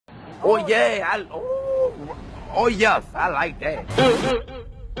Oh yeah, oh yes, I like that.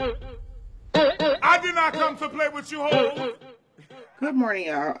 I did not come to play with you, hoes. Good morning,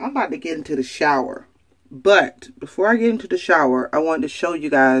 y'all. I'm about to get into the shower. But before I get into the shower, I wanted to show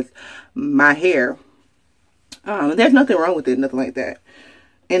you guys my hair. There's nothing wrong with it, nothing like that.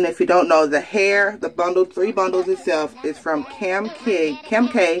 And if you don't know, the hair, the bundle, 3 bundles itself is from Cam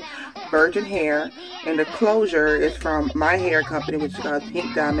K Virgin Hair. And the closure is from my hair company, which is called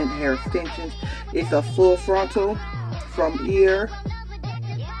Pink Diamond Hair Extensions. It's a full frontal from ear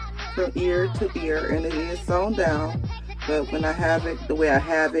to ear, and it is sewn down. But when I have it the way I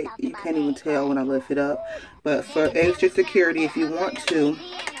have it, you can't even tell when I lift it up. But for extra security, if you want to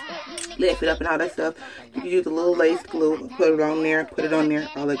lift it up and all that stuff, you can use a little lace glue, put it on there,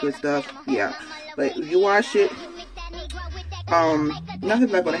 all that good stuff. Yeah, but if you wash it,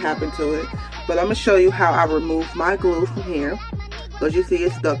 nothing's not going to happen to it. But I'm going to show you how I remove my glue from here, because you see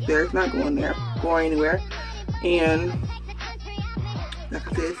it's stuck there. It's not going anywhere. And like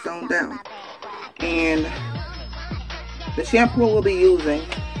I said, it's sewn down. And the shampoo we'll be using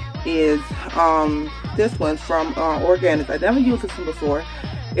is this one from Organics. I never used this one before.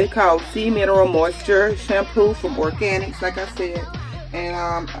 It's called Sea Mineral Moisture Shampoo from Organics, like I said. And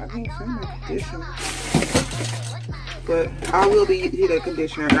I can't find my conditioner, but I will be using the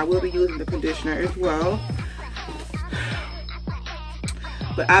conditioner. I will be using the conditioner as well.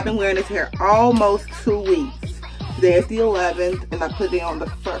 But I've been wearing this hair almost 2 weeks. Today's the 11th, and I put it on the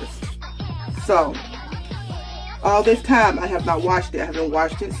 1st. So all this time I have not washed it. I haven't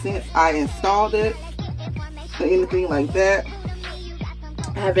washed it since I installed it or anything like that.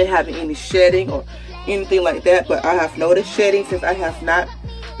 I haven't had any shedding or anything like that, but I have noticed shedding since I have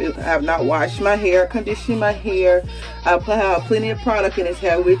not washed my hair, conditioned my hair. I have plenty of product in this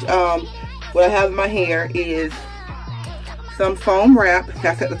hair, which what I have in my hair is some foam wrap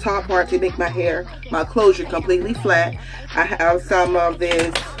that's at the top part to make my closure completely flat. I have some of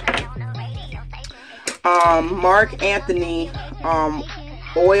this Mark Anthony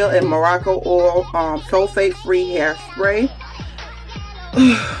oil and Morocco oil sulfate free hairspray.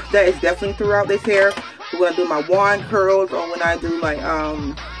 That is definitely throughout this hair. So when I do my wand curls, or when I do my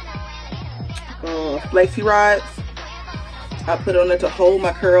flexi rods, I put it on there to hold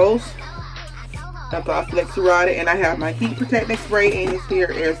my curls after I flexi rod it. And I have my heat protecting spray in this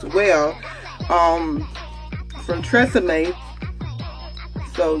here as well, from Tresemme.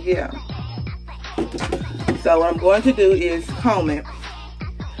 So yeah. So what I'm going to do is comb it,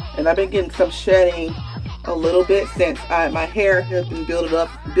 and I've been getting some shedding a little bit since my hair has been built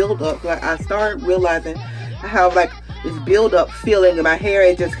up. Like I started realizing I have like this build up feeling in my hair.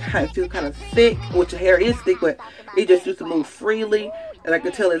 It just kind of feels kind of thick, which the hair is thick, but it just used to move freely, and I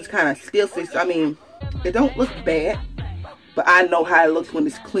can tell it's kind of stiff. I mean, it don't look bad, but I know how it looks when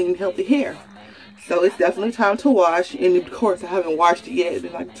it's clean, healthy hair. So it's definitely time to wash, and of course I haven't washed it yet. It's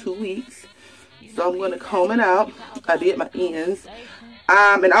been like 2 weeks. So I'm going to comb it out. I did my ends.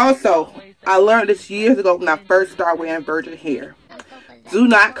 And also, I learned this years ago when I first started wearing virgin hair. Do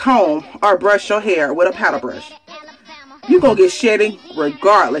not comb or brush your hair with a paddle brush. You're going to get shedding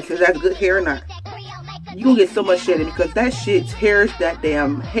regardless if that's good hair or not. You're going to get so much shedding because that shit tears that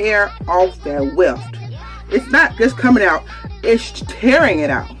damn hair off that weft. It's not just coming out, it's tearing it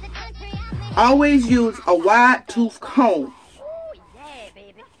out. Always use a wide tooth comb.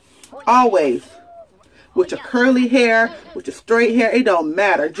 Always. With your curly hair, with your straight hair, it don't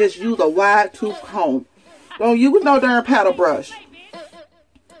matter. Just use a wide tooth comb. Don't use no darn paddle brush.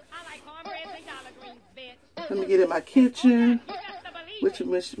 Let me get in my kitchen, which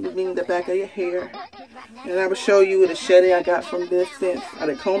means the back of your hair. And I will show you the shedding I got from this since I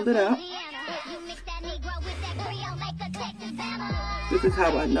done combed it out. This is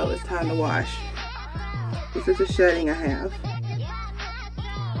how I know it's time to wash. This is the shedding I have.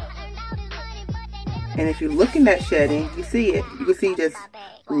 And if you're looking at shedding, you see it. You can see just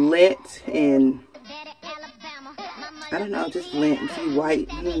lint and, I don't know, just lint. You see white,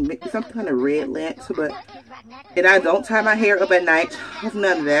 some kind of red lint. But, and I don't tie my hair up at night.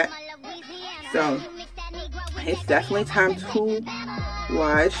 None of that. So, it's definitely time to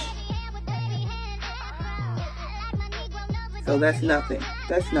wash. So that's nothing.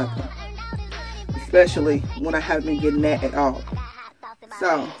 That's nothing. Especially when I haven't been getting that at all.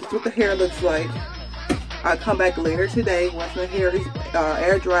 So, this is what the hair looks like. I'll come back later today once my hair is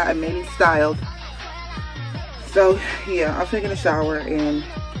air dry and maybe styled. So yeah, I'll take in the shower and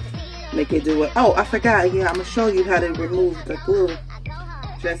make it do it. Oh, I forgot. Yeah, I'm gonna show you how to remove the glue,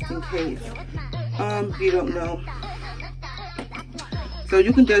 just in case you don't know. So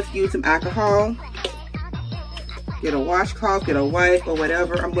you can just use some alcohol get a washcloth, get a wipe or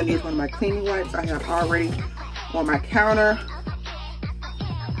whatever. I'm going to use one of my cleaning wipes I have already on my counter.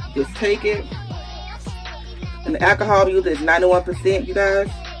 Just take it. And the alcohol used is 91%, you guys.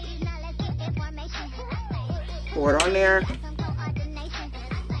 Pour it on there.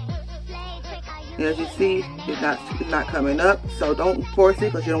 And as you see, it's not coming up. So don't force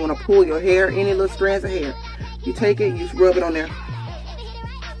it because you don't want to pull your hair, any little strands of hair. You take it, you just rub it on there.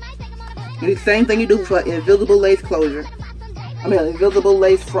 And the same thing you do for invisible lace closure. I mean, invisible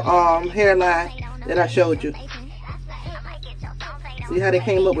lace for hairline that I showed you. See how they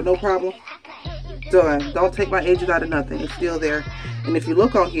came up with no problem? Done. Don't take my edges out of nothing. It's still there. And if you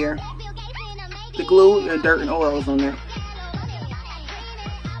look on here, the glue and dirt and oil is on there.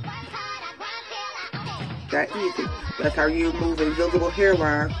 That easy. That's how you remove invisible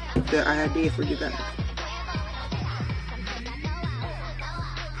hairline that I did for you guys.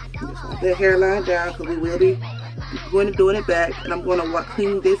 Just hold that hairline down because we will be going to doing it back, and I'm going to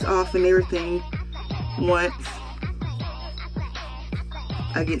clean this off and everything once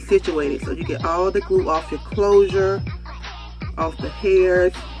I get situated, so you get all the glue off your closure, off the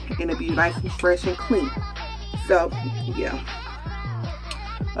hairs, and it'll be nice and fresh and clean. So yeah.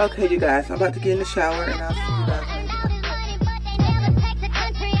 Okay, you guys, I'm about to get in the shower and I'll see you guys later.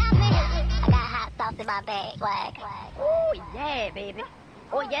 Oh yeah, baby.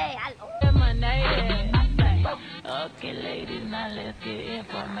 Oh yeah, I my name. Okay, ladies, now let's get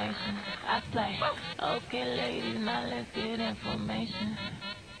information. I say, okay, ladies, now let's get information.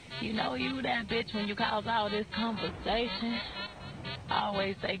 You know you that bitch when you cause all this conversation.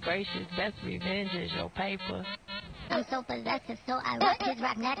 Always say gracious, best revenge is your paper. I'm so possessive, so I rock his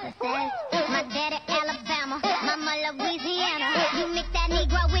rock necklaces. My daddy Alabama, mama Louisiana. You mix that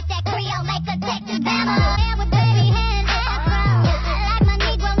Negro with that Creole like a Texas Bama. Hair with baby hands, I like my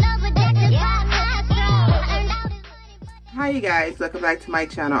Negro nose with Texas Hi you guys, welcome back to my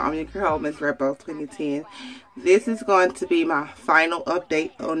channel. I'm your girl, Miss Rebel 2010. This is going to be my final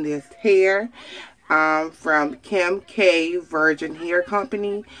update on this hair from Kim K Virgin Hair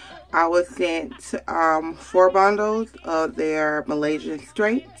Company. I was sent 4 bundles of their Malaysian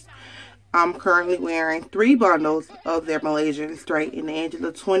straights. I'm currently wearing 3 bundles of their Malaysian straight in the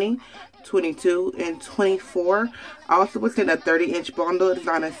Angela 20, 22, and 24. I also was sent a 30-inch bundle. It's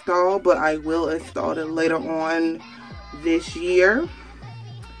not installed, but I will install it later on this year,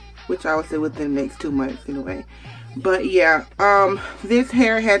 which I would say within the next 2 months anyway. But yeah, this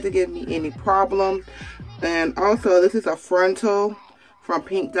hair hasn't given me any problem. And also, this is a Frontal from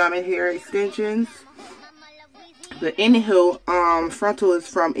Pink Diamond Hair Extensions. But anywho, Frontal is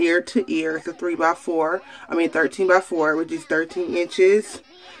from ear to ear. It's a 3x4. I mean 13x4, which is 13 inches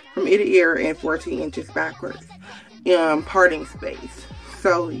from ear to ear and 14 inches backwards. Parting space.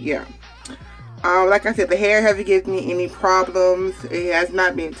 So yeah. Like I said, the hair hasn't given me any problems. It has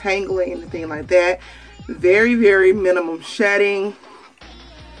not been tangling, anything like that. Very, very minimum shedding.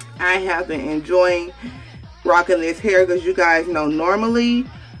 I have been enjoying rocking this hair because you guys know normally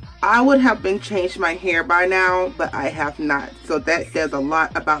I would have been changed my hair by now, but I have not. So that says a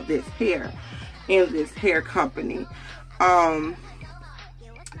lot about this hair and this hair company. I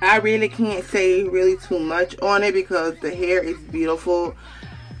really can't say really too much on it because the hair is beautiful.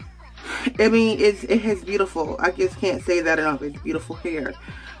 I mean, it has beautiful. I just can't say that enough. It's beautiful hair.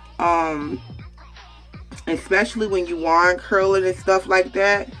 Especially when you want curling and stuff like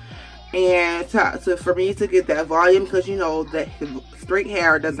that. And so for me to get that volume, because you know that straight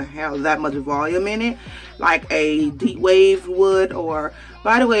hair doesn't have that much volume in it like a deep wave would, or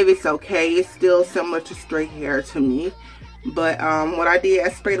body wave. It's okay, it's still similar to straight hair to me. But what I did, I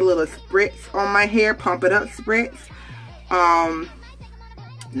sprayed a little spritz on my hair, pump it up spritz,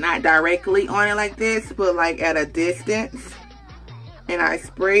 not directly on it like this, but like at a distance, and I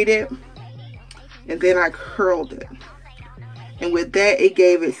sprayed it and then I curled it. And with that, it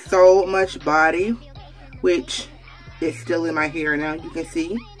gave it so much body, which is still in my hair now. You can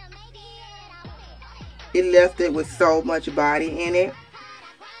see it left it with so much body in it.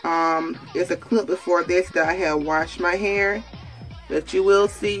 There's a clip before this that I had washed my hair that you will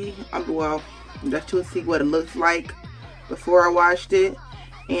see. Well, that you'll see what it looks like before I washed it.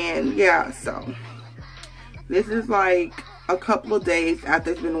 And yeah, so this is like a couple of days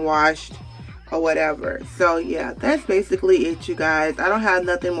after it's been washed or whatever. So yeah, that's basically it, you guys. I don't have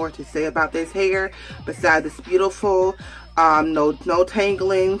nothing more to say about this hair besides it's beautiful. No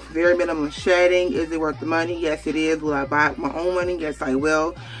tangling, very minimum shedding. Is it worth the money? Yes, it is. Will I buy it with my own money? Yes, I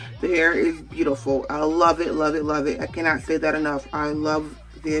will. The hair is beautiful. I love it, love it, love it. I cannot say that enough. I love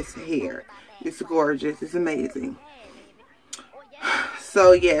this hair. It's gorgeous. It's amazing.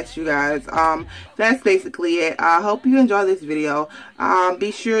 So yes, you guys, that's basically it. I hope you enjoy this video.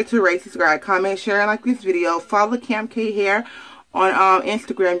 Be sure to rate, subscribe, comment, share, and like this video. Follow Cam K Hair on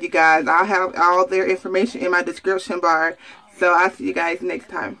Instagram, you guys. I'll have all their information in my description bar. So I'll see you guys next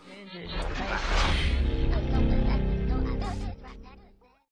time. Bye.